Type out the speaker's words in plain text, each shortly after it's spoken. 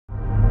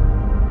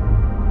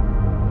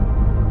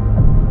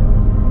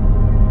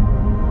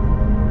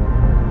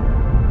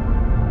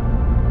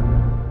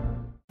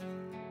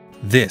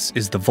This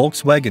is the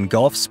Volkswagen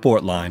Golf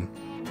Sportline.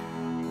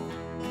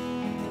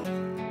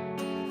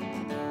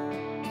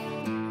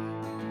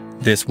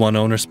 This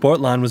one-owner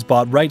Sportline was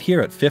bought right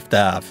here at 5th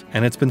Ave,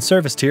 and it's been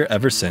serviced here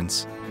ever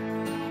since.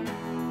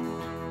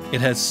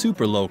 It has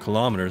super low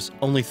kilometers,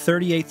 only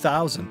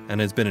 38,000, and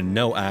has been in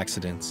no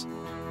accidents.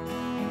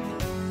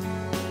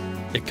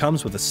 It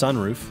comes with a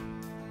sunroof,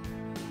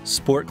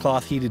 sport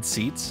cloth heated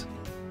seats,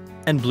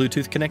 and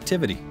Bluetooth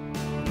connectivity.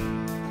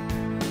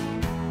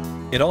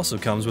 It also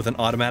comes with an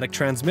automatic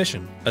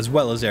transmission, as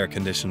well as air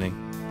conditioning.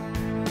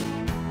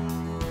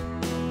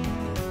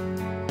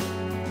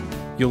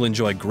 You'll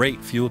enjoy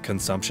great fuel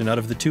consumption out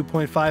of the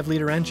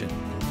 2.5-liter engine.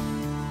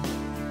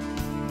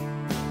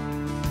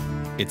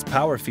 Its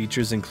power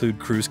features include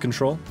cruise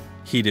control,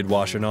 heated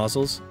washer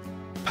nozzles,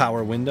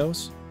 power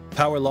windows,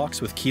 power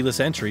locks with keyless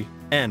entry,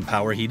 and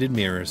power heated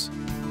mirrors.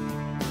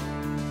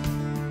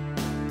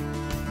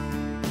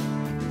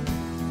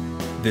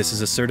 This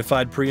is a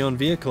certified pre-owned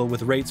vehicle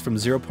with rates from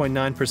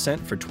 0.9%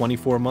 for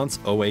 24 months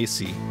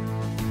OAC.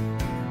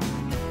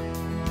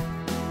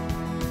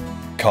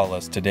 Call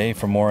us today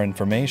for more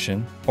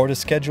information or to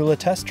schedule a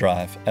test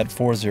drive at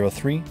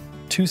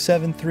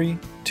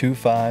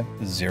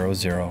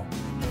 403-273-2500.